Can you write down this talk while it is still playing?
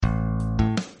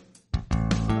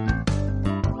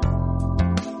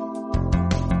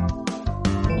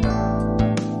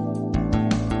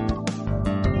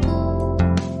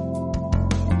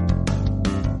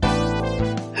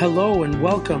Hello and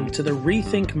welcome to the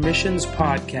Rethink Missions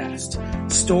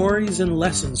podcast. Stories and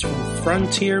lessons from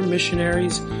frontier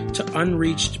missionaries to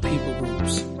unreached people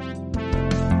groups.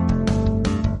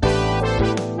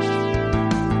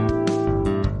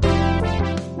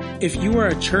 If you are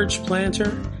a church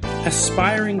planter,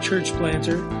 aspiring church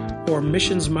planter, or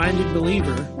missions-minded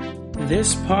believer,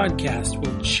 this podcast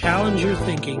will challenge your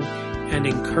thinking and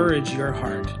encourage your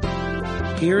heart.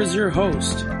 Here is your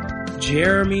host,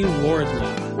 Jeremy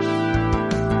Wardlaw.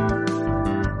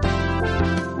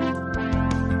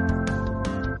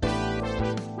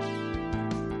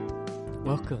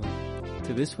 Welcome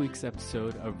to this week's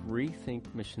episode of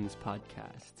Rethink Missions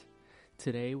Podcast.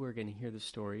 Today we're going to hear the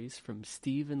stories from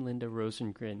Steve and Linda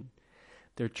Rosengren.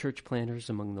 They're church planters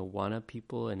among the Wana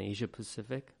people in Asia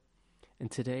Pacific. And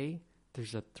today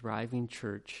there's a thriving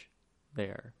church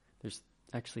there. There's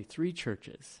actually 3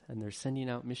 churches, and they're sending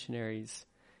out missionaries.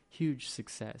 Huge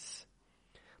success.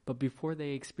 But before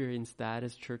they experienced that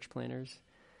as church planters,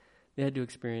 they had to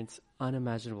experience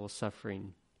unimaginable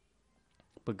suffering.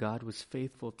 But God was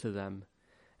faithful to them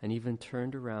and even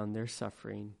turned around their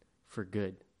suffering for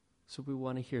good. So we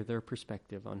want to hear their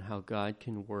perspective on how God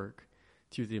can work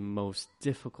through the most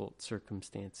difficult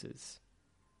circumstances.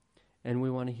 And we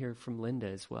want to hear from Linda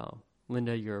as well.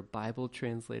 Linda, you're a Bible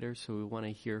translator, so we want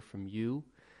to hear from you.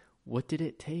 What did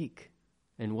it take?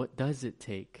 And what does it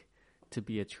take to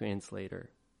be a translator?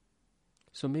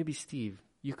 So maybe, Steve,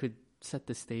 you could set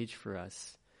the stage for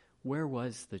us. Where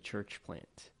was the church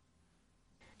plant?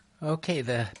 Okay,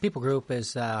 the people group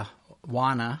is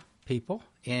Wana people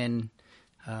in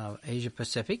Asia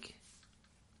Pacific.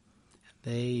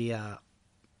 They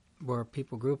were a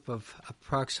people group of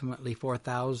approximately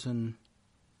 4,000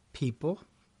 people,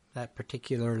 that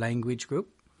particular language group.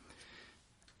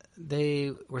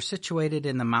 They were situated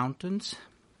in the mountains,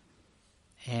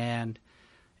 and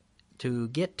to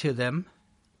get to them,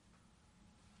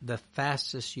 the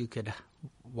fastest you could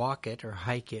walk it or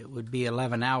hike it would be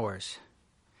 11 hours.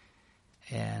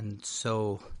 And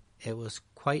so it was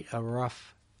quite a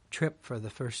rough trip for the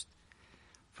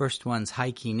first ones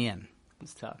hiking in.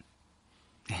 It's tough.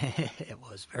 It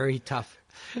was very tough.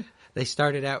 They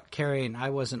started out carrying, I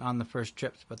wasn't on the first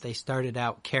trips, but they started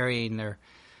out carrying their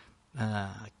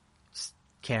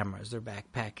cameras, their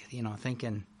backpack,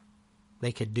 thinking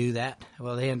they could do that.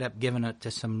 Well, they ended up giving it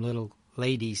to some little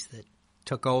ladies that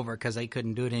took over because they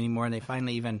couldn't do it anymore, and they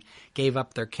finally even gave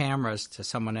up their cameras to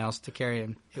someone else to carry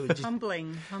them. It was just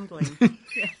humbling.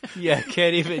 Yeah,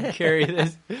 can't even carry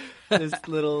this. This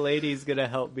little lady's gonna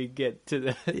help me get to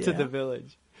the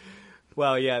village.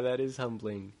 Wow, yeah, that is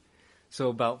humbling. So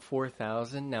about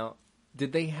 4,000. Now,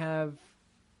 did they have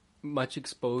much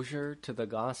exposure to the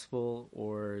gospel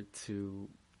or to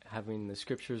having the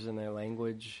scriptures in their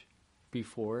language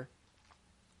before?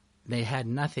 They had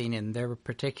nothing in their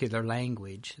particular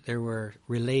language. There were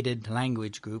related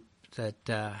language groups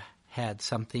that had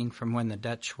something from when the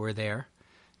Dutch were there,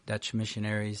 Dutch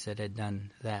missionaries that had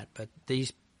done that. But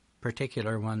these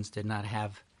particular ones did not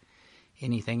have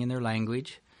anything in their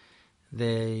language.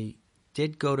 They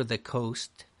did go to the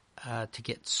coast to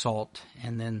get salt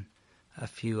and then a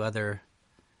few other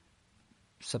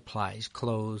supplies,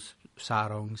 clothes,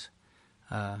 sarongs.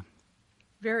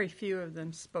 Very few of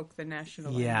them spoke the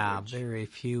national language. Yeah, very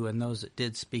few. And those that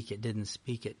did speak it didn't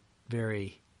speak it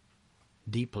very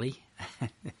deeply,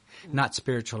 not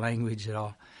spiritual language at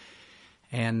all.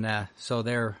 And so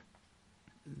they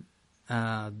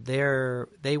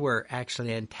were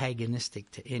actually antagonistic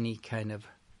to any kind of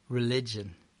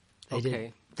religion.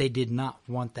 They did not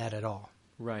want that at all.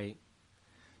 Right.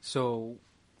 So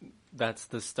that's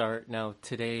the start. Now,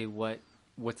 today,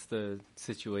 what's the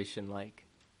situation like?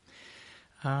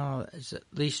 It's at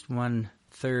least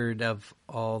 1/3 of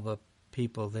all the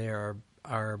people there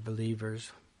are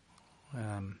believers.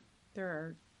 There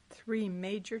are 3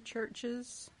 major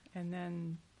churches and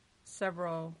then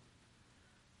several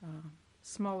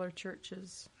smaller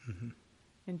churches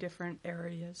in different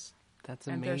areas. That's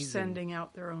amazing. And they're sending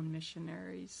out their own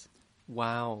missionaries.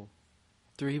 Wow.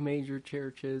 3 major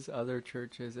churches, other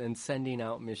churches, and sending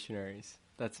out missionaries.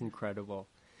 That's incredible.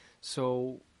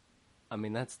 So, I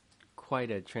mean, that's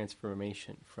quite a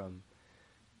transformation from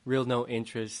real no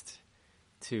interest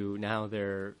to now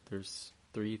there's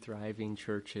 3 thriving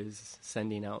churches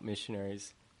sending out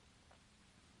missionaries.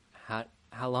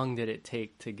 How long did it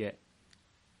take to get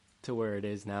to where it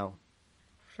is now?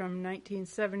 From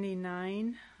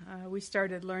 1979, we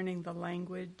started learning the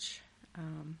language.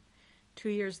 2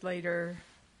 years later,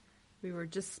 we were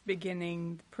just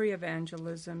beginning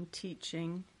pre-evangelism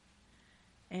teaching.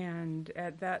 And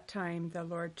at that time, the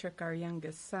Lord took our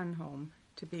youngest son home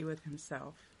to be with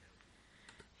himself.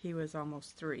 he was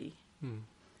almost 3.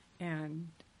 And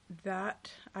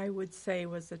that, I would say,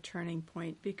 was a turning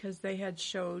point because they had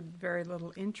showed very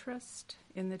little interest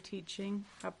in the teaching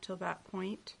up till that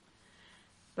point.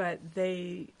 But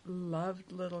they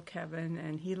loved little Kevin,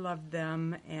 and he loved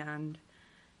them, and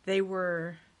they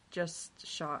were just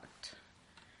shocked.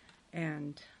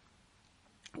 And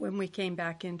when we came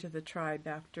back into the tribe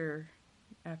after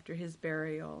his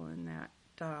burial and that,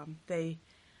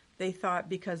 they thought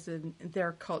because in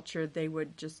their culture they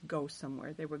would just go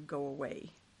somewhere, they would go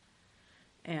away.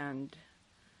 And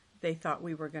they thought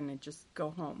we were going to just go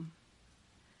home.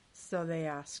 So they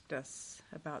asked us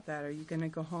about that, are you going to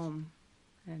go home?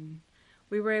 And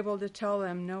we were able to tell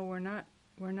them, no, we're not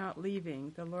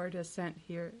leaving. The Lord has sent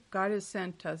here, God has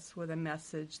sent us with a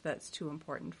message that's too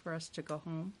important for us to go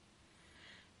home.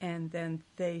 And then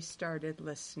they started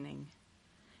listening.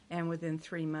 And within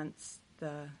 3 months,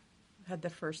 had the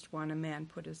first one, a man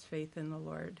put his faith in the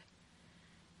Lord.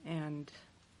 And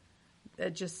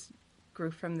it just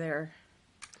grew from there.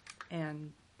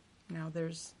 And now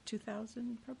there's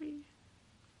 2,000 probably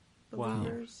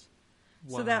believers.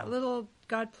 Wow. So that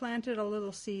God planted a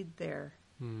little seed there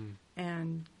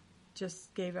and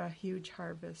just gave a huge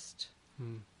harvest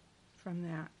from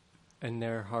that. And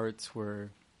their hearts were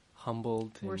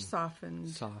humbled. Were softened.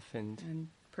 Softened. And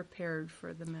prepared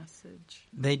for the message.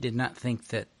 They did not think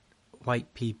that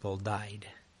white people died.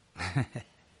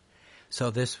 So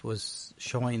this was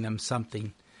showing them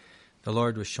something. The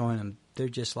Lord was showing them they're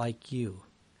just like you.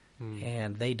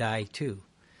 And they die too.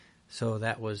 So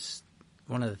that was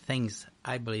one of the things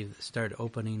I believe that started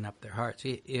opening up their hearts.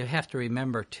 You have to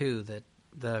remember too that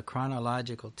the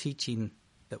chronological teaching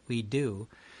that we do,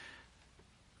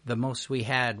 the most we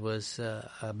had was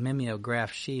a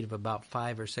mimeograph sheet of about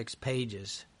 5 or 6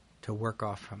 pages to work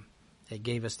off from. It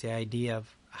gave us the idea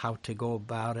of how to go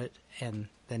about it, and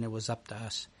then it was up to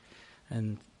us.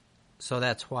 And so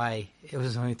that's why it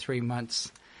was only 3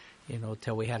 months,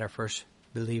 till we had our first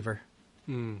believer.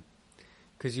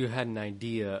 Because you had an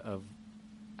idea of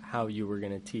how you were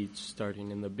going to teach,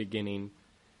 starting in the beginning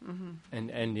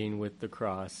and ending with the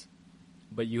cross.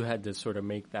 But you had to sort of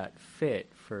make that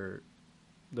fit for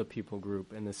the people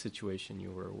group and the situation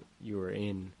you were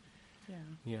in.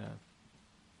 Yeah.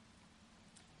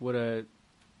 What a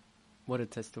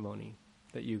testimony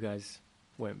that you guys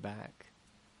went back.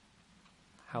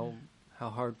 How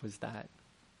hard was that?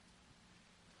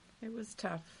 It was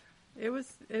tough.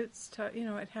 It's tough.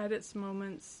 It had its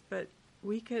moments, but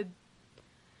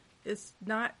it's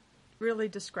not really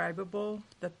describable,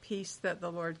 the peace that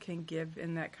the Lord can give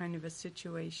in that kind of a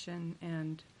situation.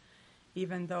 And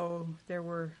even though there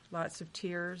were lots of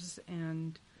tears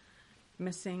and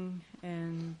missing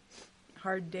and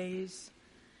hard days,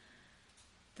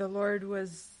 the Lord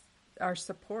was our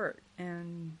support,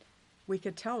 and we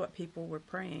could tell what people were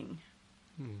praying.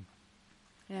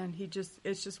 And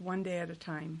it's just one day at a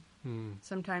time,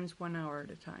 sometimes 1 hour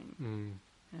at a time,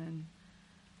 and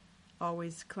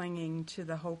always clinging to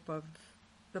the hope of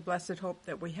the blessed hope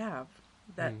that we have,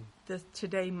 that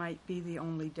today might be the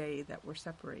only day that we're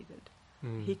separated.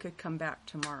 He could come back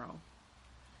tomorrow.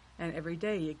 And every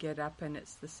day you get up and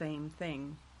it's the same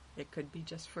thing. It could be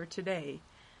just for today.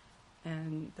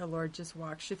 And the Lord just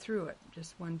walks you through it,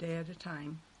 just one day at a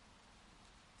time.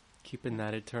 Keeping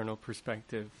that eternal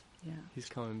perspective. Yeah. He's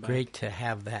coming back. Great to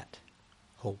have that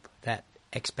hope, that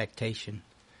expectation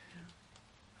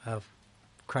of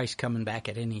Christ coming back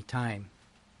at any time.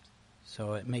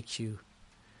 So it makes you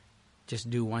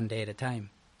just do one day at a time,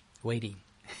 waiting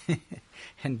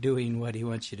and doing what he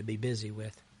wants you to be busy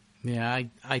with. Yeah,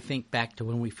 I think back to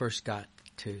when we first got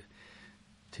to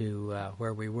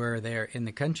where we were there in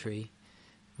the country,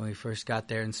 when we first got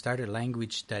there and started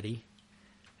language study.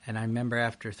 And I remember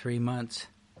after 3 months,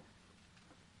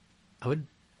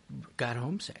 got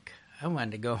homesick. I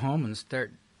wanted to go home and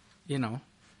start,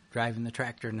 driving the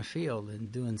tractor in the field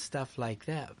and doing stuff like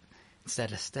that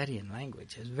instead of studying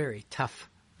language. It was very tough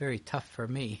for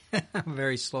me. I'm a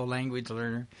very slow language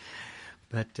learner.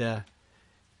 But,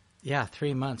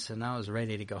 3 months and I was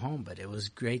ready to go home. But it was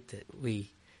great that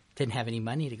we didn't have any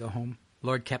money to go home.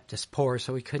 Lord kept us poor,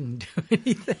 so we couldn't do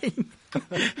anything.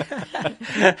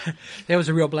 That was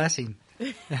a real blessing.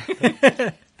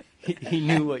 He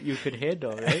knew what you could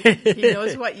handle, right? He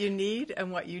knows what you need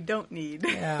and what you don't need.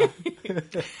 Yeah.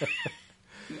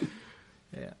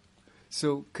 Yeah.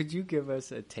 So could you give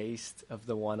us a taste of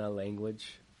the Wana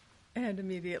language? And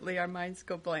immediately our minds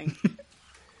go blank.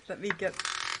 Let me get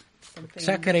something.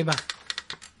 Sa kareba.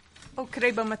 Oh,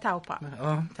 kareba mataupa.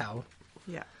 Oh, tao.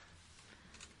 Yeah.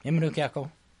 Imru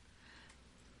ako.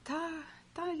 Ta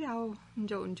yao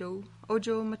njo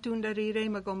ojo matunda rire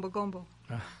magombo gombo.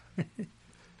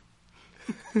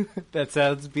 That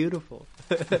sounds beautiful.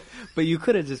 But you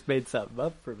could have just made something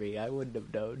up for me. I wouldn't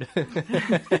have known.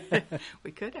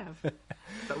 We could have,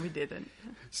 but we didn't.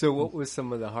 So what was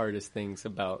some of the hardest things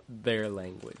about their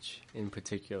language in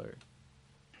particular?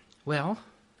 Well,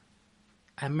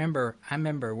 I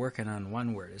remember working on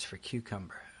one word. It's for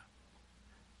cucumber.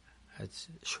 It's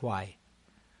schwai.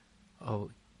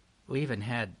 Oh, we even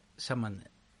had someone that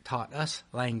taught us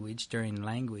language during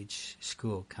language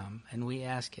school come, and we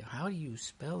asked him, how do you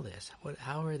spell this?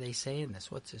 How are they saying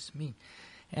this? What's this mean?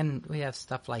 And we have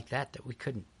stuff like that we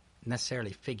couldn't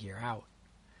necessarily figure out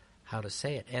how to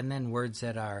say it. And then words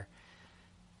that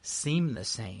seem the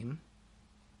same.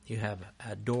 You have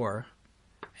a door,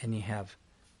 and you have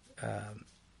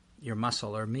your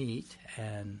muscle or meat,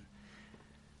 and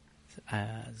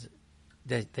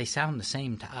they sound the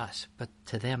same to us, but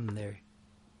to them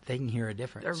they can hear a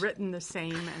difference. They're written the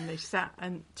same,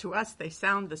 and to us they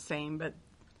sound the same, but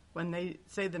when they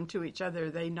say them to each other,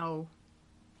 they know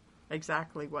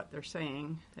exactly what they're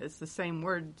saying. It's the same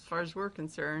word as far as we're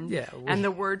concerned. Yeah, and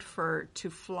the word for to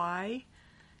fly,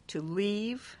 to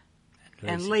leave,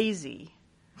 and lazy.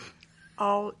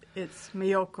 All it's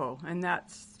miyoko, and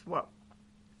that's what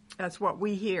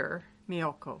we hear,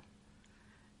 miyoko.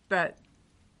 But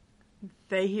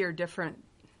they hear different.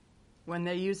 When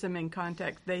they use them in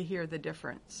context, they hear the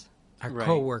difference. Our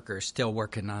coworker is still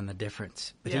working on the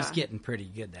difference, but he's getting pretty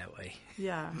good that way.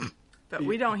 Yeah, but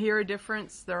we don't hear a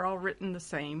difference. They're all written the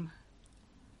same.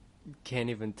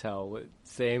 Can't even tell what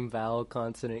same vowel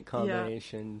consonant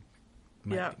combination.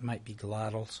 Might be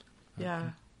glottals.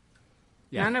 Yeah.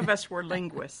 Yeah. None of us were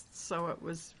linguists, so it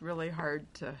was really hard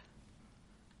to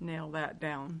nail that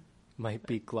down. Might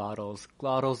be glottals.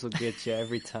 Glottals will get you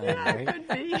every time, Yeah, right?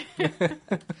 it could be.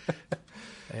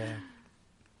 Yeah.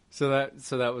 So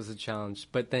that was a challenge.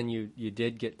 But then you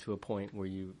did get to a point where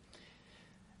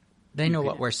They know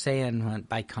what we're saying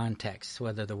by context,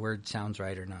 whether the word sounds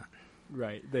right or not.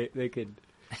 Right. They could.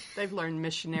 They've learned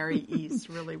missionary-ese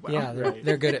really well. Yeah,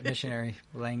 they're good at missionary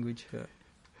language.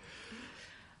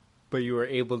 But you were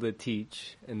able to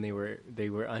teach, and they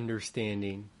were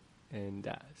understanding. And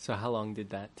so how long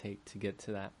did that take to get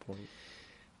to that point?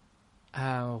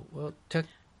 Well, it took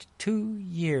 2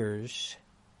 years.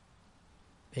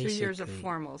 2 years of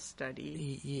formal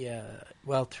study. Yeah,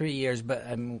 well, 3 years, but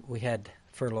we had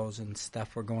furloughs and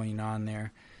stuff were going on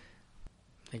there.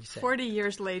 Like you said. 40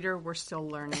 years later, we're still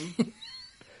learning.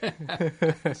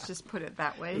 Let's just put it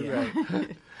that way.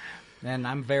 Right. And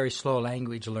I'm a very slow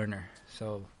language learner,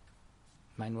 so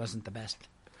mine wasn't the best.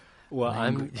 Well,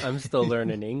 I'm still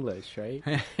learning English, right?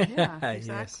 Yeah,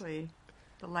 exactly. Yes.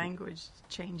 The language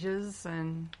changes,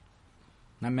 and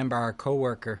I remember our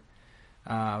coworker.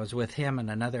 I was with him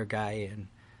and another guy,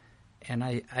 and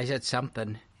I said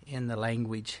something in the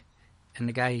language, and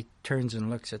the guy turns and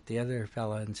looks at the other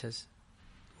fella and says,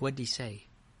 "What'd he say?"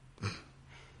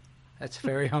 That's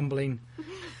very humbling.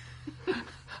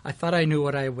 I thought I knew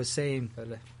what I was saying, but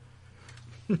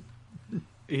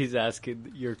he's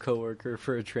asking your coworker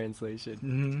for a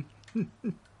translation. Mm-hmm.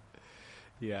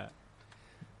 Yeah.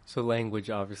 So language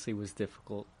obviously was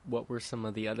difficult. What were some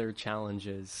of the other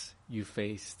challenges you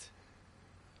faced?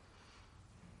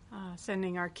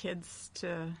 Sending our kids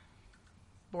to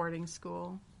boarding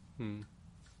school. That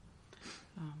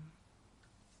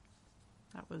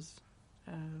was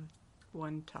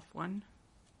one tough one.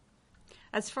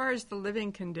 As far as the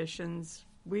living conditions,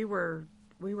 we were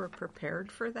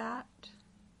prepared for that,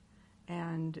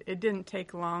 and it didn't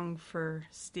take long for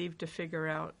Steve to figure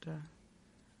out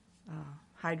a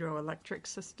hydroelectric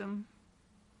system.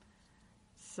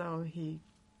 So he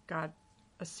got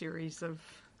a series of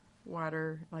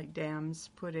water, like dams,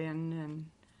 put in, and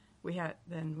we had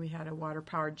a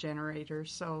water-powered generator.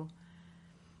 So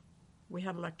we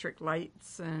had electric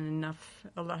lights and enough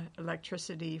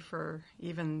electricity for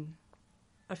even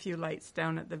a few lights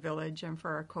down at the village and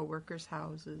for our co-workers'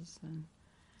 houses. And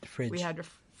the fridge. We had a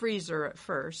freezer at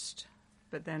first,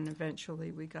 but then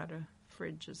eventually we got a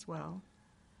fridge as well.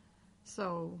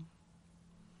 So,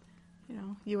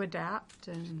 you adapt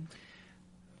and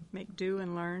make do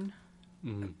and learn.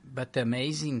 Mm-hmm. But the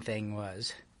amazing thing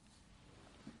was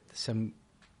some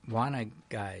WANA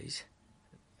guys,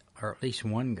 or at least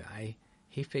one guy,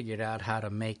 he figured out how to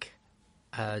make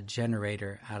a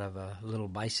generator out of a little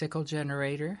bicycle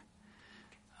generator,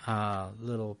 a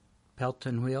little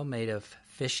Pelton wheel made of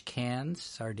fish cans,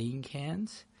 sardine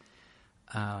cans,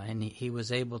 and he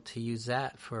was able to use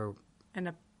that for... And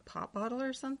a pop bottle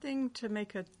or something to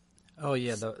make a... Oh,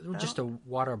 yeah, just a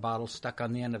water bottle stuck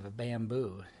on the end of a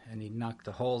bamboo, and he knocked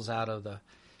the holes out of the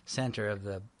center of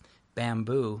the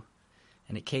bamboo,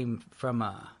 and it came from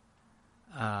a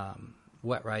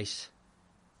wet rice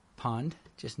pond,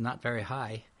 just not very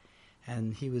high,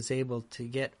 and he was able to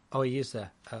get. Oh, he used a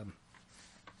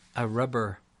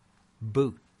rubber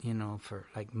boot, for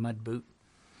like mud boot.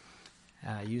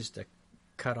 Used a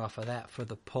cut off of that for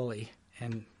the pulley,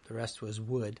 and the rest was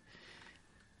wood.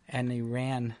 And he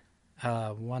ran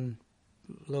one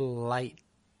little light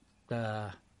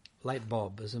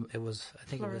bulb. It was I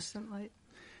think Fluorescent it was light.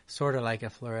 sort of like a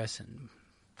fluorescent,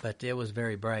 but it was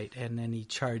very bright. And then he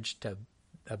charged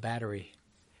a battery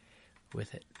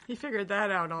with it. He figured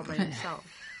that out all by himself.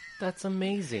 That's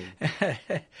amazing.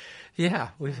 Yeah,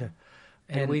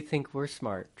 and we think we're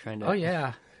smart trying to. Oh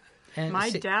yeah. And My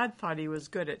dad thought he was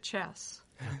good at chess.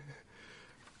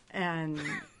 And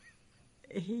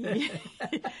he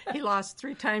lost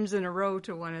 3 times in a row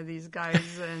to one of these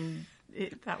guys, and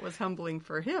that was humbling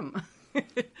for him.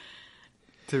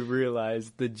 To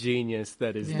realize the genius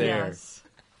that is there. Yes.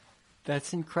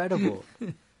 That's incredible.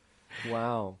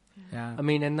 Wow. Yeah. I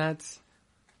mean, and that's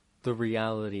the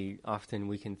reality. Often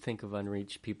we can think of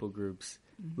unreached people groups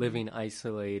living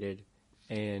isolated,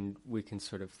 and we can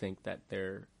sort of think that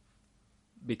they're,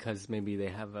 because maybe they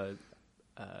have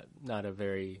not a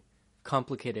very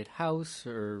complicated house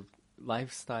or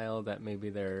lifestyle, that maybe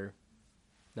they're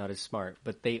not as smart.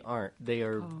 But they aren't. They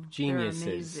are geniuses.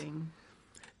 They're amazing.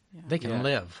 Yeah. They can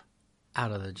live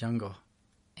out of the jungle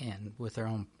and with their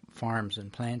own farms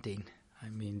and planting. I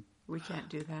mean, We can't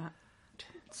do that.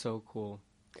 So cool.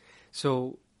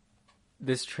 So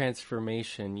this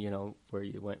transformation, where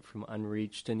you went from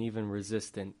unreached and even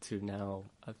resistant to now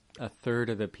a third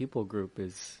of the people group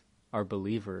are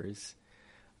believers.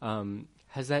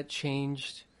 Has that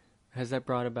changed? Has that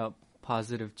brought about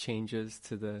positive changes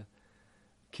to the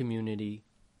community?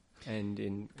 And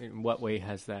in what way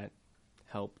has that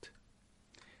helped?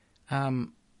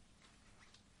 When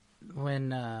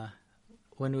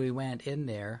we went in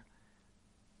there,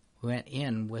 we went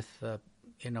in with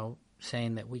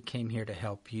saying that we came here to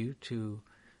help you to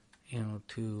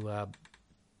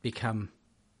become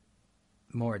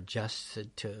more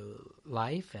adjusted to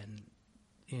life, and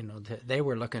they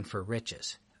were looking for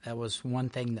riches. That was one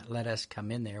thing that let us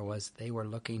come in there, was they were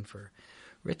looking for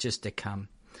riches to come.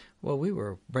 Well, we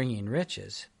were bringing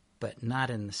riches, but not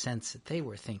in the sense that they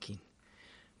were thinking.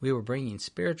 We were bringing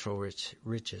spiritual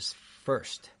riches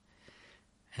first,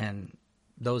 and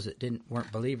those that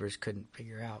weren't believers couldn't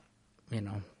figure out,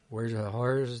 where's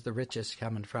the riches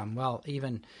coming from? Well,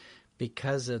 even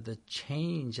because of the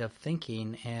change of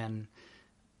thinking and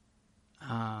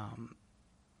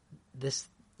this,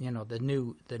 the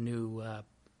new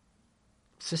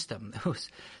system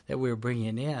that we were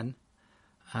bringing in,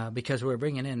 because we were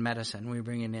bringing in medicine, we were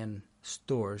bringing in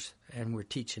stores, and we're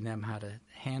teaching them how to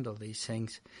handle these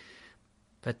things.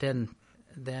 But then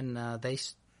they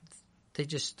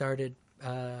just started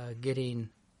getting,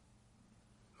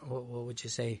 what would you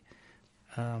say?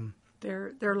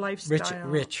 Their lifestyle.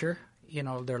 Richer.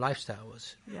 Their lifestyle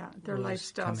was. Yeah, their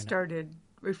lifestyle started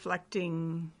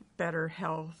reflecting better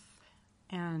health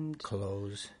and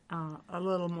clothes, a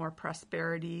little more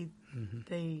prosperity. Mm-hmm.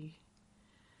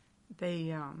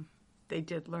 They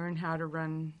did learn how to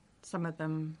run. Some of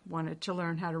them wanted to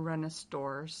learn how to run a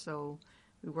store, so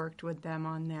we worked with them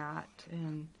on that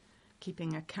and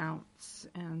keeping accounts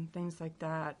and things like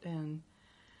that, and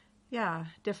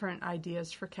different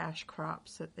ideas for cash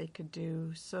crops that they could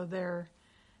do. So their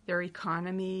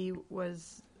economy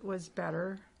was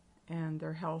better, and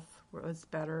their health was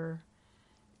better,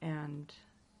 and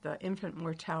the infant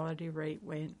mortality rate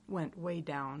went way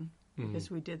down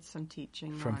because we did some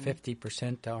teaching from on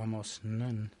 50% to almost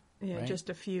none. Yeah, right? Just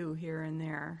a few here and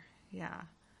there. Yeah.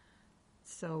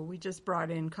 So we just brought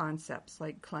in concepts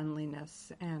like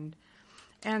cleanliness, and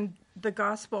the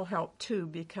gospel helped too,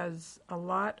 because a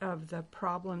lot of the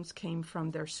problems came from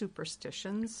their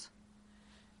superstitions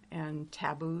and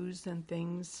taboos and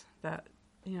things that,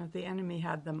 the enemy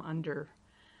had them under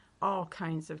all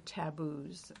kinds of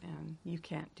taboos, and you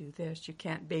can't do this, you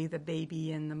can't bathe a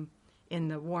baby in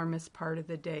the warmest part of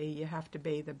the day, you have to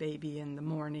bathe a baby in the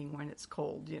morning when it's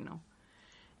cold,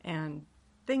 and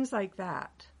things like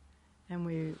that.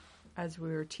 And as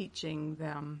we were teaching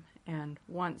them, and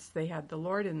once they had the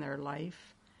Lord in their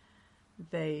life,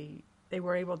 they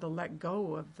were able to let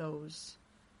go of those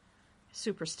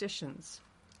superstitions.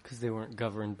 Because they weren't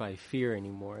governed by fear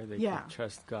anymore. They could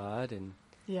trust God and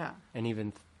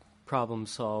even problem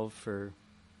solve for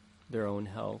their own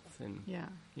health and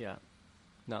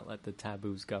not let the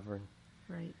taboos govern.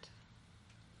 Right.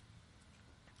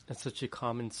 That's such a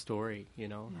common story,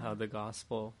 how the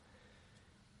gospel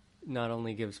not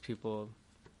only gives people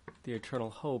the eternal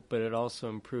hope, but it also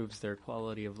improves their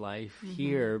quality of life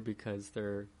here because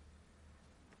they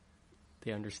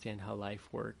understand how life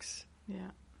works.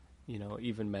 Yeah. You know,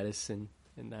 even medicine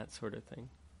and that sort of thing.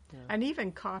 Yeah. And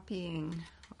even copying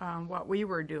what we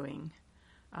were doing.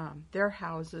 Their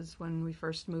houses, when we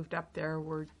first moved up there,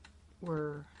 were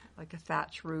like a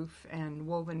thatch roof and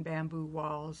woven bamboo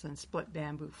walls and split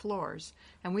bamboo floors.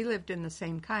 And we lived in the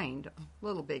same kind, a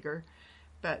little bigger,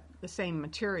 but the same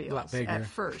materials at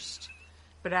first.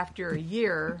 But after a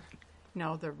year,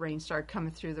 the rain started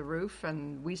coming through the roof,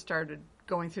 and we started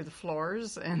going through the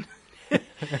floors, and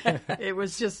it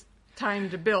was just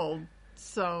time to build.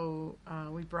 So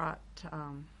we brought,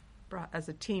 as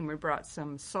a team, we brought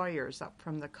some sawyers up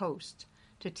from the coast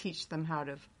to teach them how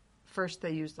to. First,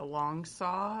 they used a long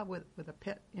saw with a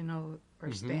pit, or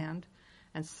stand,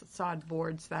 and sawed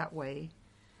boards that way.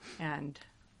 And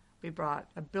we brought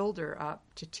a builder up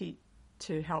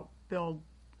to help build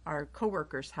our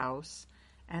coworker's house.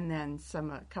 And then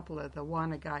a couple of the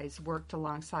WANA guys worked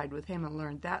alongside with him and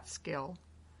learned that skill.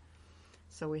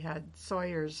 So we had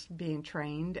sawyers being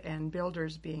trained and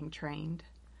builders being trained.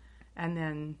 And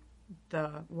then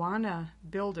the WANA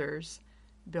builders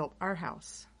built our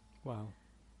house. Wow.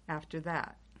 After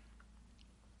that.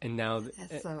 And now...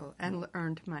 and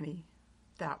earned money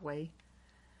that way.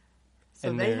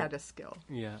 So they had a skill.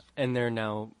 Yeah. And they're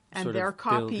now and they're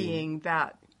copying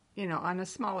that, on a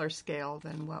smaller scale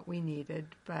than what we needed.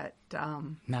 But...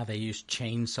 now they use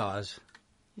chainsaws.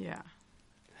 Yeah.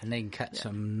 And they can cut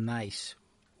some nice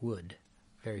wood.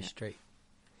 Very straight.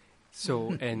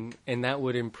 So, and that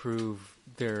would improve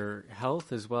their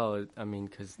health as well. I mean,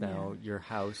 because now your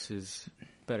house is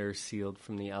better sealed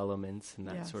from the elements and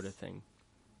that sort of thing.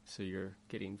 So you're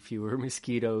getting fewer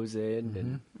mosquitoes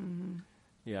in. And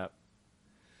yeah.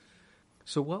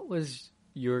 So what was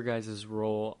your guys'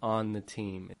 role on the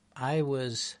team? I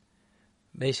was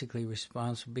basically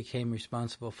became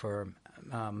responsible for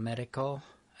medical,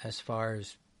 as far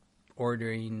as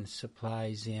ordering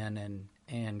supplies in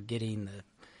and getting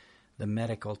the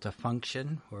medical to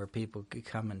function, where people could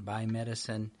come and buy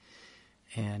medicine,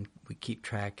 and we keep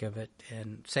track of it.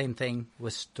 And same thing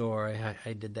with store.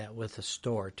 I did that with a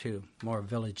store too, more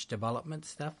village development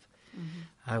stuff.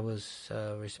 I was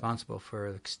responsible for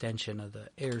extension of the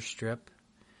airstrip,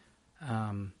 so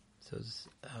I was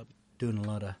doing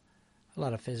a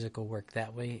lot of physical work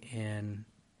that way, and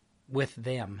with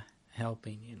them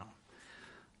helping,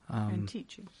 and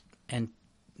teaching. And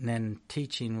then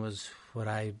teaching was what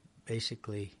I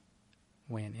basically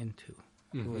went into.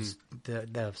 It was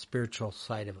the spiritual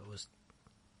side of it was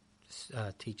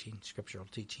teaching, scriptural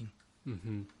teaching.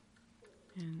 And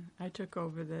I took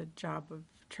over the job of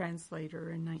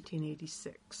translator in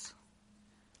 1986.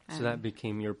 So that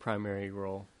became your primary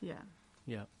role. Yeah.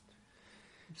 Yeah.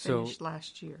 Finished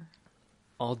last year.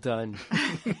 All done.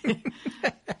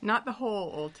 Not the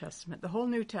whole Old Testament. The whole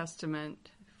New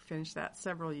Testament, finished that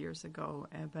several years ago.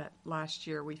 But last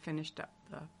year we finished up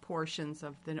the portions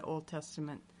of the Old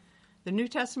Testament. The New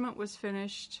Testament was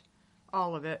finished,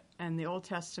 all of it, and the Old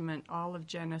Testament, all of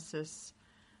Genesis,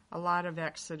 a lot of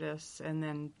Exodus, and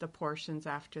then the portions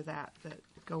after that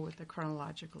go with the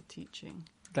chronological teaching.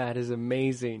 That is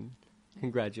amazing.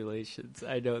 Congratulations.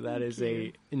 I know that is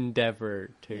an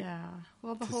endeavor to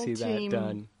the whole see team that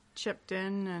done. Chipped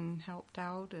in and helped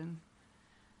out, and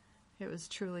it was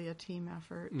truly a team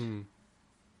effort.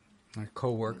 Our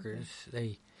co-workers,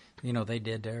 they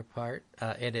did their part.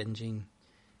 Ed and Jean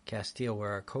Castile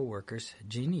were our co-workers.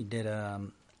 Jeannie did a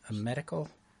medical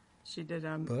She did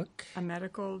book, a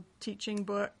medical teaching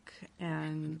book,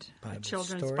 and a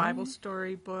children's story? Bible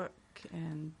story book,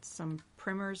 and some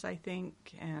primers, I think,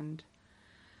 and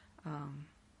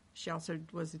she also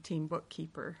was a team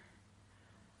bookkeeper.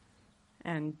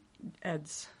 And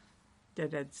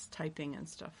did Ed's typing and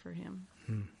stuff for him.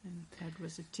 And Ed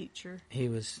was a teacher. He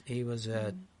was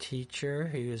a teacher.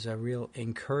 He was a real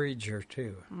encourager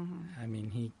too. I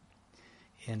mean, he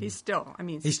still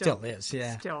is.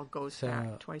 Yeah, still goes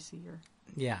back twice a year.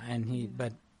 Yeah, and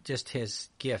but just his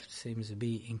gift seems to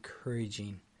be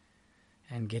encouraging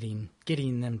and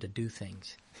getting them to do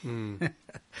things. The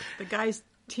guys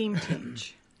team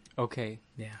teach. Okay.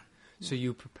 Yeah. So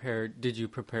did you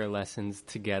prepare lessons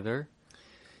together?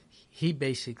 He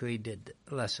basically did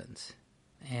lessons,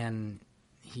 and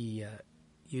he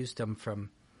used them from,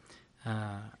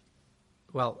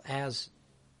 as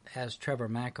Trevor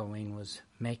McElwain was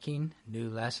making new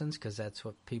lessons, because that's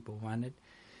what people wanted,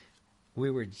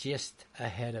 we were just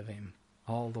ahead of him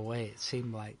all the way, it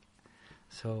seemed like.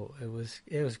 So it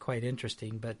was quite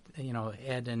interesting, but,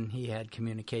 Ed and he had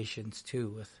communications,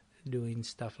 too, with doing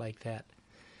stuff like that.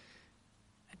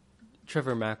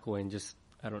 Trevor McElwain, just,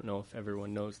 I don't know if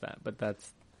everyone knows that, but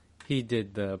he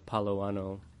did the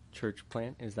Paloano church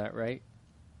plant, is that right?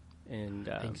 And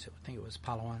I think so. I think it was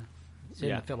Palawan. It's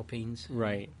in the Philippines.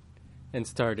 Right. And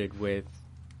started with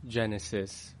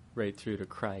Genesis right through to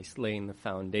Christ, laying the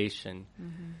foundation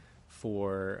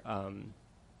for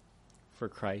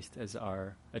Christ as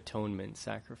our atonement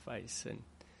sacrifice, and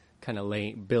kind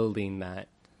of building that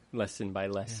lesson by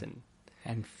lesson.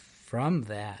 Yeah. And from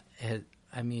that,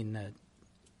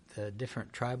 the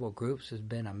different tribal groups has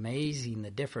been amazing,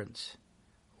 the difference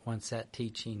once that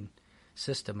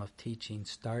system of teaching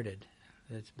started.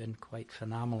 It's been quite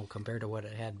phenomenal compared to what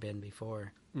it had been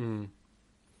before. Mm.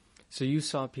 So you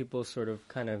saw people sort of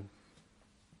kind of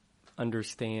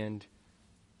understand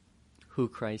who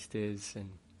Christ is, and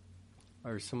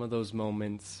are some of those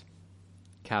moments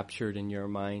captured in your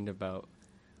mind about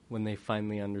when they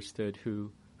finally understood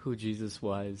who Jesus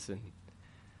was? And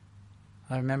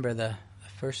I remember the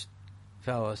first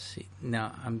fellow.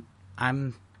 Now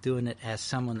I'm doing it as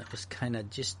someone that was kind of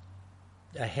just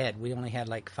ahead. We only had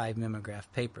like 5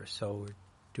 mimeograph papers, so we're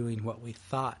doing what we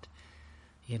thought,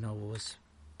 was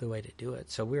the way to do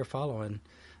it. So we were following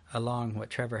along what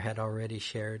Trevor had already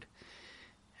shared,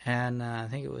 and I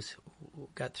think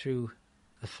got through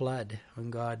the flood when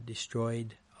God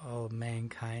destroyed all of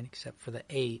mankind except for the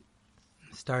 8,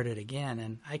 and started again.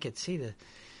 And I could see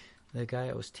the guy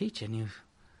I was teaching, he was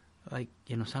like,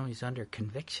 somebody's under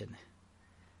conviction.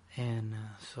 And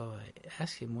so I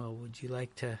asked him, well, would you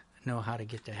like to know how to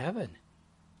get to heaven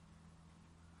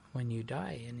when you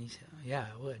die? And he said, yeah,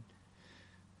 I would.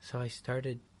 So I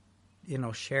started,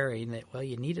 sharing that, well,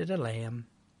 you needed a lamb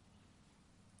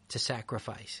to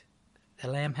sacrifice. The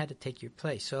lamb had to take your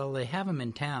place. So they have them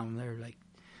in town. They're like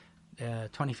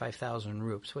 25,000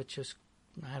 rupees, which is,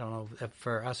 I don't know,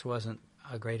 for us wasn't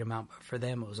a great amount, but for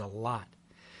them it was a lot.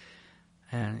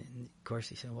 And, of course,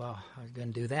 he said, well, I was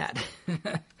going to do that.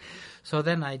 So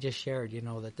then I just shared,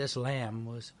 that this lamb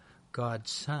was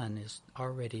God's son, has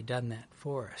already done that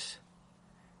for us.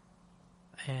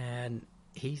 And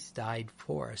he's died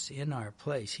for us in our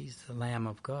place. He's the Lamb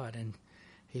of God. And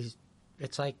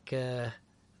it's like the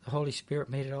Holy Spirit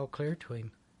made it all clear to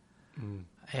him. Mm.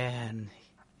 And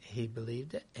he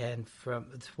believed it. And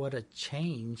what a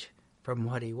change from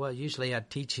what he was. Usually I'd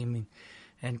teach him,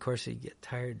 and of course he'd get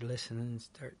tired listening and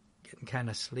start getting kind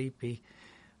of sleepy.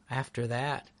 After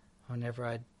that, whenever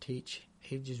I'd teach,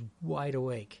 he'd just wide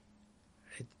awake.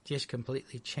 It just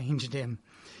completely changed him.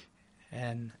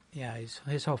 And yeah,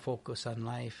 his whole focus on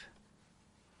life.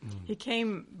 Mm. He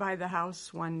came by the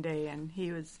house one day, and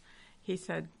he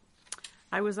said,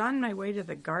 I was on my way to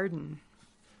the garden,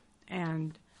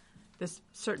 and this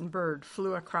certain bird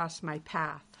flew across my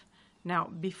path. Now,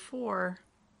 before,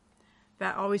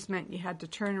 that always meant you had to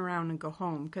turn around and go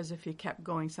home, because if you kept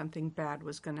going, something bad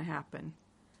was going to happen.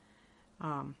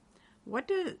 What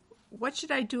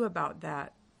should I do about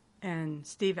that? And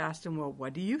Steve asked him, well,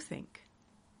 what do you think?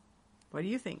 What do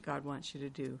you think God wants you to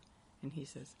do? And he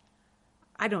says,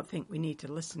 I don't think we need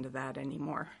to listen to that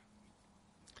anymore.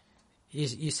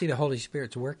 You see the Holy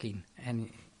Spirit's working,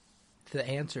 and the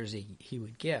answers he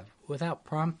would give without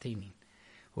prompting him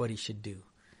what he should do.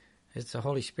 It's the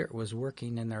Holy Spirit was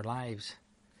working in their lives.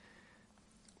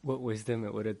 What wisdom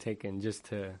it would have taken just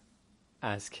to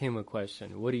ask him a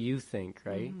question. What do you think,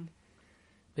 right? Mm-hmm.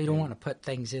 They don't want to put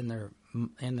things in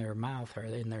their mouth or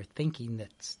in their thinking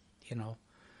that's,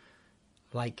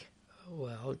 like,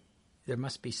 well, there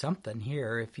must be something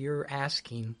here. If you're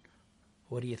asking,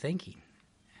 what are you thinking?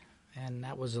 And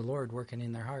that was the Lord working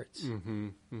in their hearts. Mm-hmm,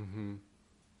 mm-hmm.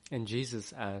 And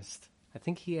Jesus asked, I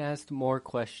think he asked more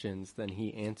questions than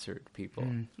he answered people,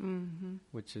 mm-hmm.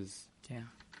 which is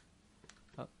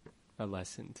a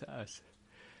lesson to us.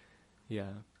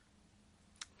 Yeah.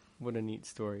 What a neat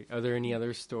story. Are there any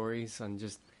other stories on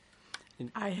just...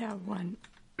 I have one.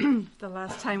 The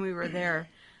last time we were there,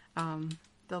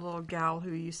 the little gal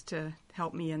who used to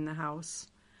help me in the house,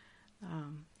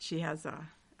 she has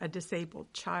a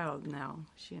disabled child now.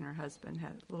 She and her husband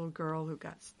had a little girl who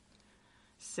got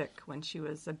sick when she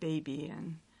was a baby,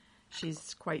 and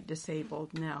she's quite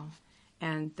disabled now.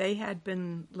 And they had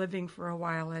been living for a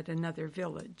while at another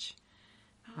village.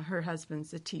 Her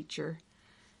husband's a teacher.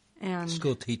 And a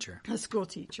school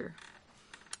teacher.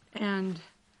 And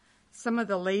some of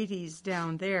the ladies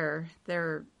down there,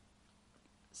 they're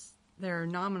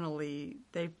nominally,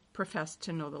 they profess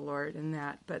to know the Lord and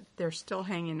that, but they're still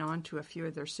hanging on to a few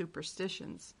of their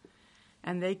superstitions.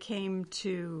 And they came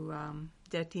to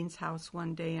Detine's house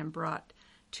one day and brought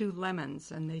 2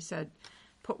 lemons, and they said,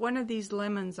 put one of these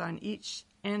lemons on each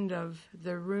end of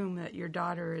the room that your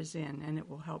daughter is in, and it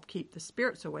will help keep the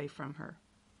spirits away from her.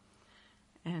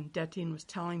 And Detine was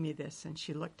telling me this, and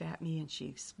she looked at me and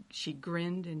she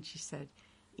grinned and she said,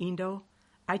 "Indo,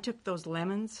 I took those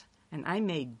lemons and I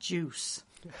made juice."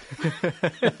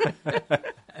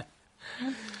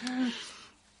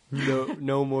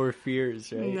 No more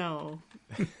fears, right? No.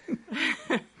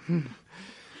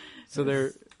 So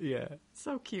they're, yeah.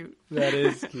 So cute. That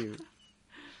is cute.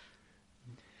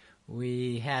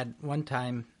 We had one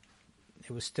time,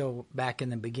 it was still back in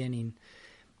the beginning,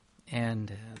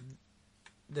 and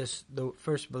the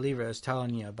first believer I was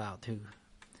telling you about who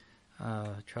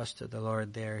trusted the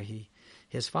Lord there,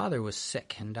 his father was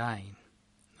sick and dying.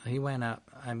 He went up,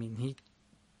 he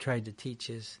tried to teach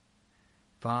his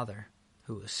father,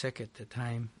 who was sick at the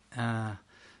time,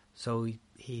 so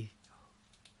he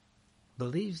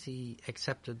believes he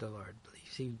accepted the Lord,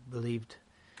 believes he believed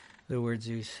the words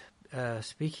he was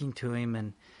speaking to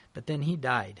him, but then he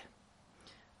died.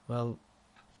 Well,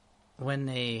 when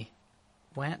they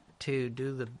went to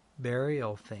do the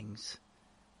burial things,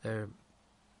 their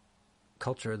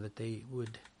culture that they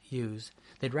would use,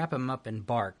 they'd wrap him up in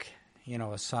bark,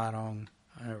 a sarong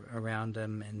around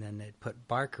him, and then they'd put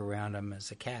bark around him as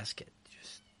a casket,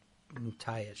 just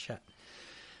tie it shut.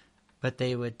 But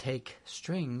they would take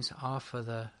strings off of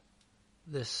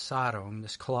this sarong,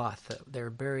 this cloth that they're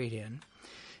buried in,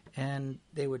 and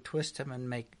they would twist them and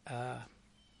make a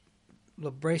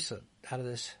little bracelet out of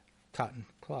this cotton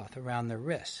cloth around their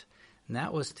wrists. And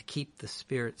that was to keep the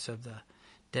spirits of the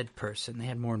dead person. They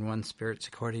had more than one spirits,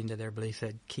 according to their belief,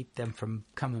 that keep them from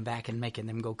coming back and making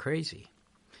them go crazy.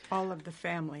 All of the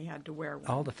family had to wear one.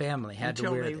 All the family had to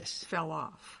wear this. Until they fell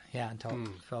off. Yeah, until it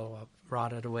fell up,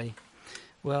 rotted away.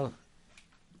 Well,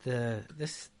 the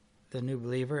new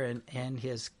believer and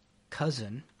his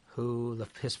cousin, who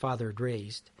his father had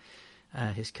raised,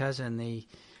 his cousin, they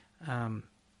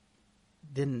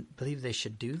didn't believe they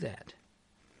should do that.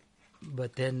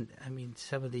 But then,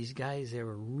 some of these guys, they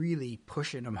were really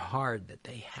pushing them hard that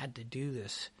they had to do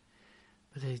this.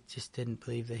 But they just didn't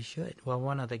believe they should. Well,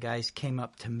 one of the guys came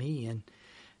up to me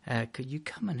and, could you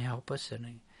come and help us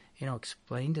and,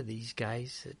 explain to these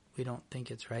guys that we don't think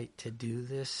it's right to do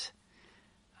this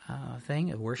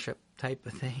thing, a worship type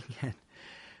of thing.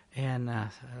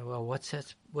 Well, what's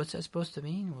that supposed to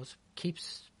mean? Well, keep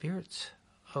spirits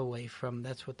away from,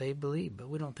 that's what they believe, but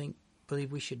we don't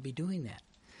believe we should be doing that.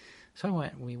 So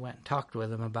we went and talked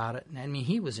with him about it, and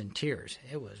he was in tears.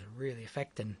 It was really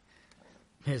affecting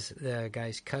the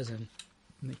guy's cousin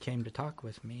that came to talk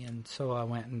with me, and so I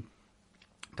went and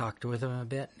talked with him a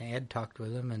bit, and Ed talked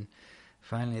with him, and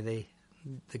finally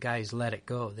the guys let it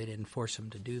go. They didn't force him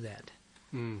to do that.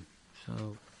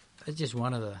 So it's just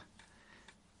one of the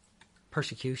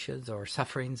persecutions or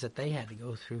sufferings that they had to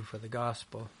go through for the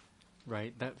gospel.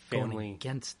 Right, that family. Going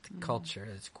against the culture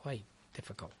is quite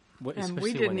difficult. And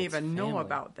we didn't even know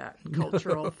about that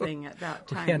cultural thing at that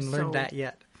time. We hadn't learned that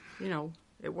yet.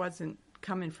 It wasn't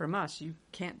coming from us. You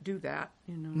can't do that.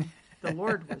 The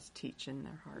Lord was teaching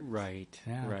their hearts. Right,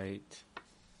 yeah. Right.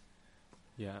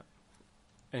 Yeah.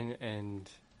 And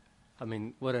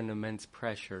what an immense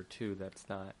pressure, too. That's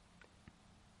not...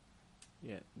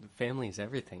 Yeah, the family is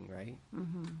everything, right?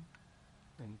 Mm-hmm.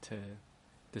 And to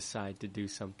decide to do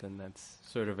something that's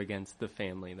sort of against the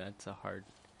family, that's a hard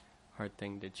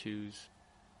thing to choose.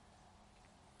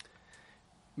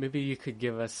 Maybe you could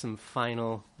give us some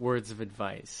final words of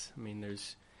advice.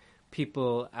 There's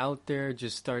people out there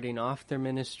just starting off their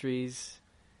ministries.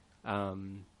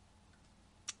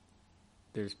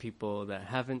 There's people that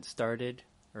haven't started,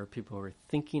 or people who are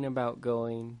thinking about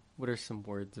going. What are some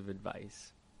words of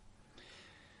advice?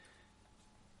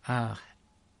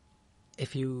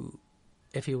 If you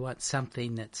want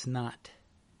something that's not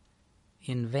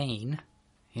in vain,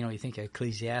 you think of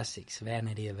Ecclesiastes,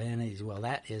 vanity of vanities. Well,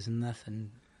 that is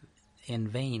nothing in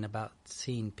vain about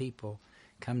seeing people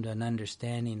come to an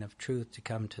understanding of truth, to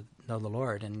come to know the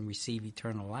Lord and receive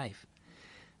eternal life.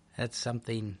 That's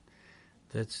something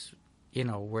that's,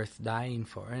 worth dying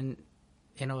for. And,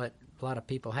 a lot of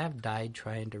people have died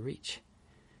trying to reach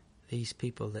these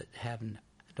people that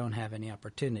don't have any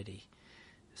opportunity.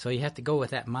 So you have to go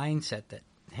with that mindset that,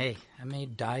 hey, I may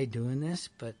die doing this,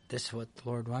 but this is what the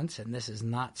Lord wants, and this is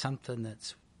not something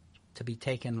that's to be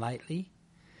taken lightly.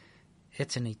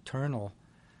 It's an eternal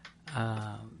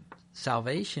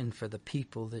salvation for the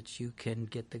people that you can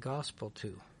get the gospel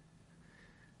to.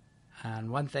 And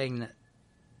one thing that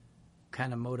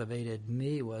kind of motivated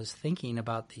me was thinking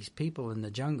about these people in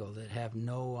the jungle that have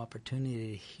no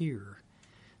opportunity to hear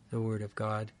the Word of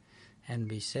God and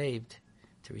be saved,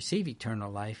 to receive eternal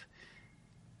life.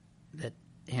 That,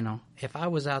 if I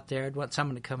was out there, I'd want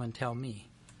someone to come and tell me.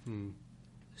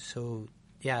 So,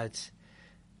 yeah,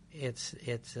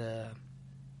 it's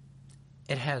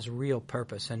it has real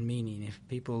purpose and meaning. If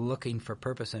people are looking for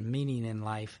purpose and meaning in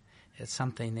life, it's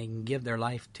something they can give their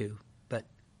life to, but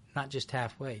not just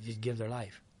halfway, just give their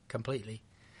life completely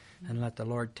and let the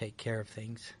Lord take care of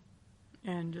things.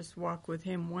 And just walk with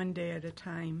Him one day at a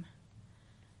time.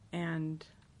 And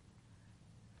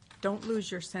don't lose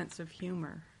your sense of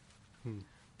humor,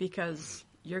 because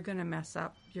you're going to mess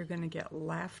up. You're going to get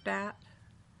laughed at.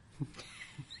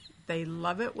 They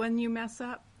love it when you mess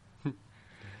up.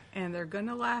 And they're going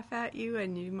to laugh at you,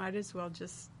 and you might as well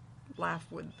just laugh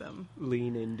with them.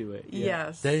 Lean into it. Yeah.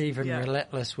 Yes. They're even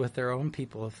relentless with their own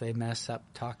people if they mess up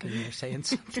talking or saying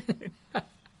something.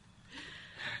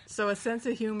 So a sense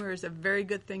of humor is a very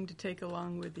good thing to take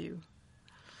along with you,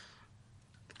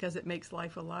 because it makes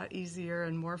life a lot easier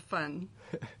and more fun.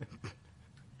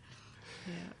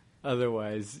 Yeah.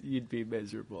 Otherwise, you'd be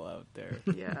miserable out there.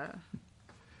 Yeah.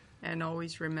 And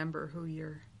always remember who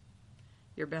your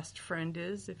best friend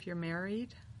is if you're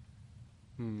married.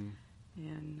 And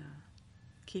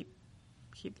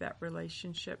keep that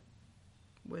relationship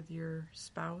with your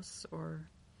spouse,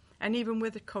 and even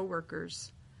with the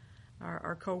coworkers.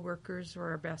 Our coworkers were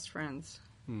our best friends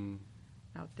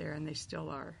out there, and they still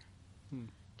are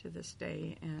to this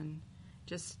day. And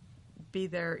just be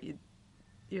there.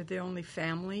 You're the only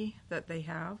family that they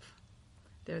have.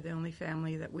 They're the only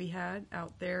family that we had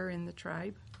out there in the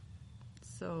tribe.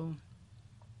 So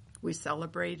we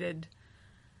celebrated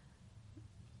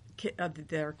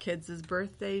their kids'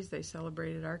 birthdays. They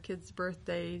celebrated our kids'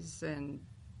 birthdays and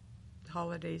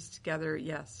holidays together.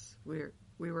 Yes,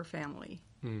 we were family.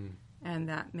 And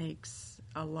that makes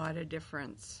a lot of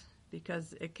difference,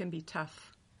 because it can be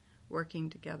tough working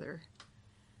together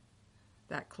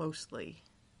that closely.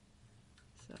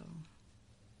 So,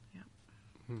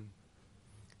 yeah.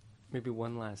 Maybe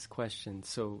one last question.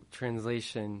 So,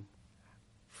 translation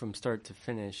from start to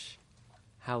finish,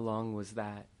 how long was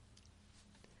that?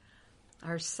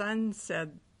 Our son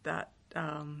said that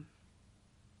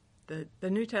the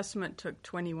New Testament took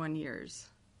 21 years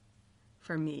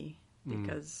for me,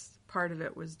 because part of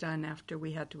it was done after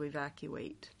we had to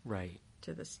evacuate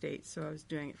to the States, so I was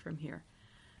doing it from here.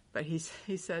 But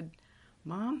he said,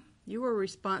 "Mom, you were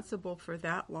responsible for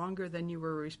that longer than you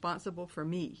were responsible for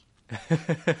me."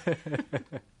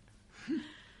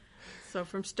 So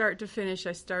from start to finish,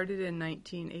 I started in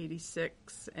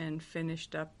 1986 and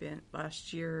finished up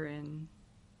last year in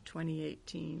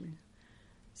 2018.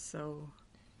 So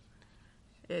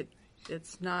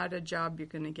it's not a job you're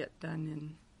going to get done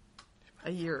in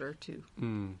a year or two.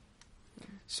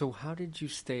 So how did you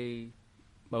stay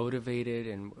motivated,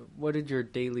 and what did your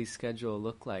daily schedule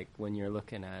look like when you're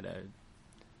looking at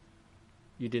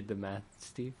you did the math,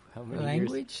 Steve? How many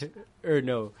language? years? Or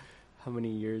no, how many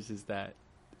years is that?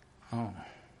 Oh,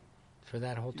 for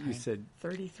that whole time? You said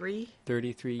 33?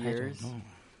 33 years? I don't know.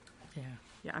 Yeah.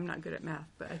 Yeah, I'm not good at math,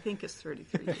 but I think it's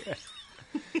 33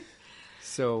 years.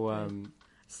 So,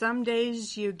 some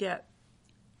days you get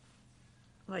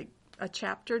like a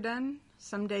chapter done.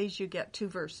 Some days you get 2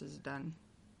 verses done.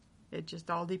 It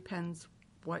just all depends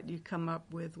what you come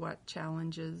up with, what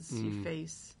challenges you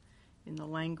face in the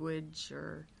language,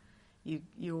 or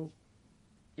you'll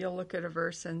look at a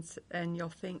verse and you'll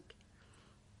think,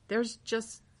 there's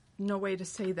just no way to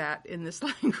say that in this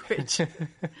language.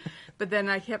 But then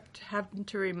I kept having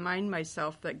to remind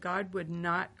myself that God would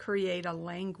not create a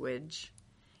language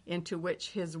into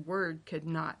which His word could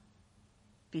not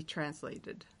be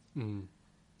translated.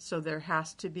 So there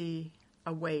has to be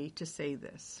a way to say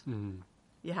this.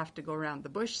 You have to go around the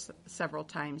bush several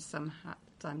times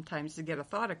sometimes to get a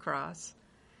thought across,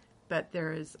 but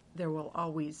there will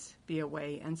always be a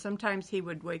way. And sometimes He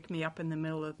would wake me up in the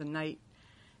middle of the night,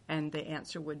 and the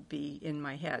answer would be in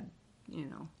my head,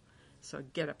 So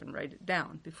I'd get up and write it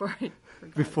down before I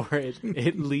forgot. Before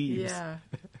it leaves. Yeah.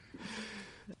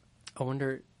 I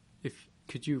wonder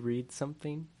could you read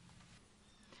something?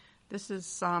 This is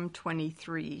Psalm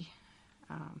 23.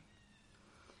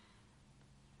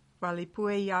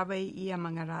 Walipue Yahweh ia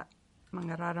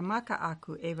mangararamaka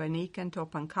aku evanikan to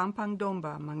pangkampang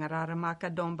domba mangararamaka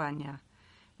dombanya.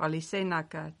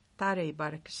 Walisenaka tare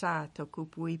baraksa to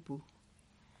kupuipu.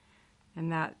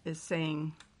 And that is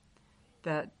saying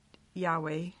that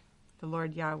Yahweh, the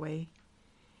Lord Yahweh,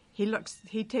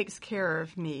 He takes care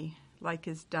of me like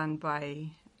is done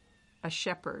by a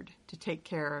shepherd to take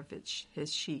care of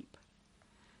his sheep.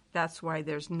 That's why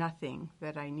there's nothing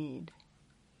that I need,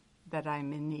 that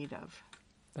I'm in need of.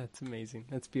 That's amazing.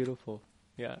 That's beautiful.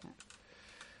 Yeah.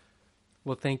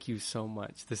 Well, thank you so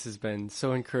much. This has been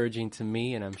so encouraging to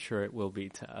me, and I'm sure it will be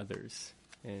to others.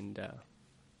 And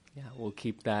we'll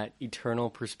keep that eternal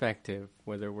perspective,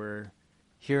 whether we're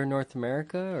Here in North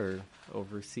America or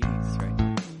overseas,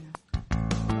 right?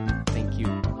 Thank you.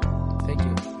 Thank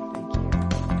you.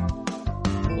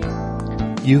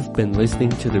 You've been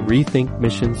listening to the Rethink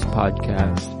Missions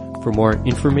podcast. For more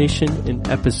information and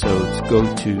episodes, go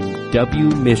to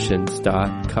wmissions.com.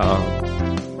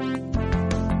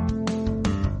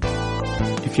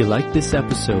 If you like this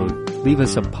episode, leave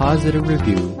us a positive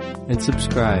review and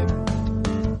subscribe.